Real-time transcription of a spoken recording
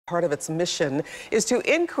Part of its mission is to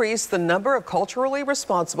increase the number of culturally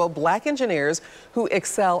responsible Black engineers who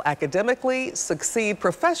excel academically, succeed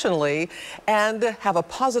professionally, and have a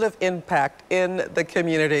positive impact in the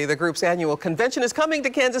community. The group's annual convention is coming to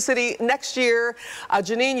Kansas City next year.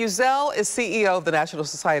 Janine Uzel is CEO of the National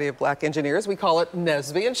Society of Black Engineers. We call it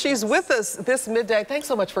NSBE, and she's with us this midday. Thanks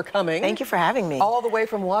so much for coming. Thank you for having me. All the way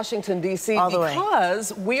from Washington, D.C.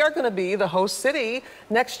 Because we are going to be the host city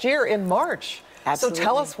next year in March. Absolutely. So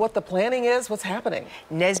tell us what the planning is, what's happening.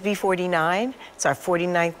 NSBE 49, it's our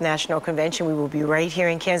 49th National Convention. We will be right here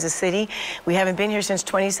in Kansas City. We haven't been here since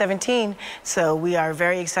 2017, so we are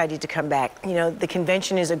very excited to come back. You know, the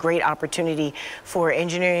convention is a great opportunity for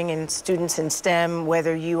engineering and students in STEM,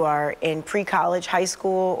 whether you are in pre-college, high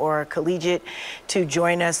school, or collegiate, to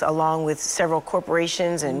join us along with several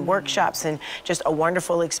corporations and workshops, and just a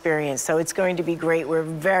wonderful experience. So it's going to be great. We're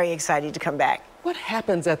very excited to come back. What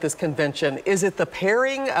happens at this convention? Is it the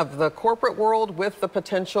pairing of the corporate world with the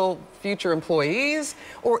potential future employees,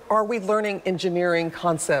 or are we learning engineering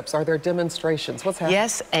concepts? Are there demonstrations? What's happening?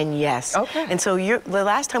 Yes and yes. Okay. And so the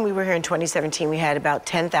last time we were here in 2017, we had about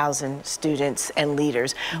 10,000 students and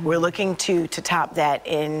leaders. We're looking to top that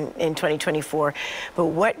in 2024. But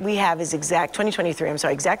what we have is 2023, I'm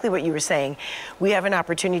sorry, exactly what you were saying. We have an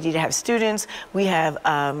opportunity to have students, we have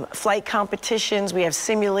flight competitions, we have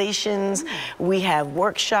simulations, we have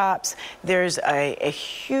workshops. There's a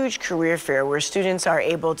huge career fair where students are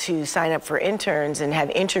able to sign up for interns and have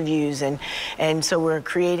interviews, and so we're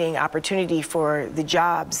creating opportunity for the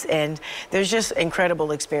jobs, and there's just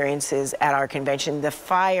incredible experiences at our convention. The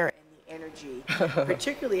fire and the energy,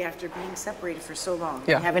 particularly after being separated for so long.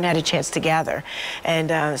 Yeah. We haven't had a chance to gather,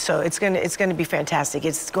 and so it's going to be fantastic.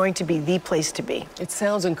 It's going to be the place to be. It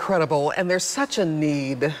sounds incredible, and there's such a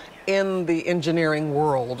need in the engineering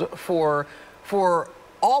world for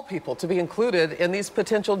all people to be included in these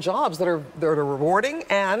potential jobs that are rewarding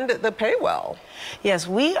and that pay well. Yes,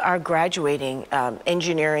 we are graduating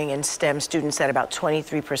engineering and STEM students at about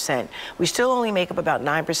 23%. We still only make up about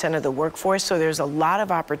 9% of the workforce, so there's a lot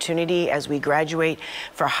of opportunity as we graduate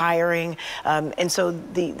for hiring. And so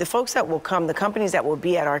the folks that will come, the companies that will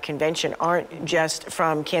be at our convention aren't just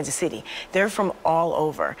from Kansas City. They're from all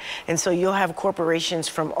over. And so you'll have corporations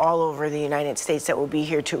from all over the United States that will be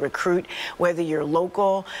here to recruit, whether you're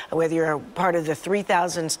local, whether you're a part of the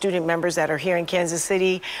 3,000 student members that are here in Kansas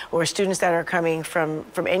City, or students that are coming from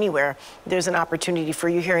anywhere. There's an opportunity for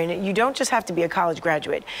you here, and you don't just have to be a college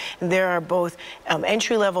graduate. There are both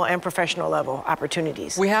entry-level and professional-level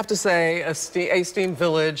opportunities. We have to say A-STEAM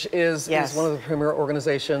Village is one of the premier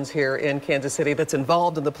organizations here in Kansas City that's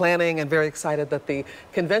involved in the planning, and very excited that the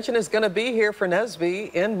convention is going to be here for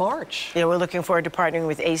NSBE in March. Yeah, we're looking forward to partnering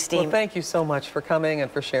with A-STEAM. Well, thank you so much for coming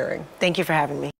and for sharing. Thank you for having me.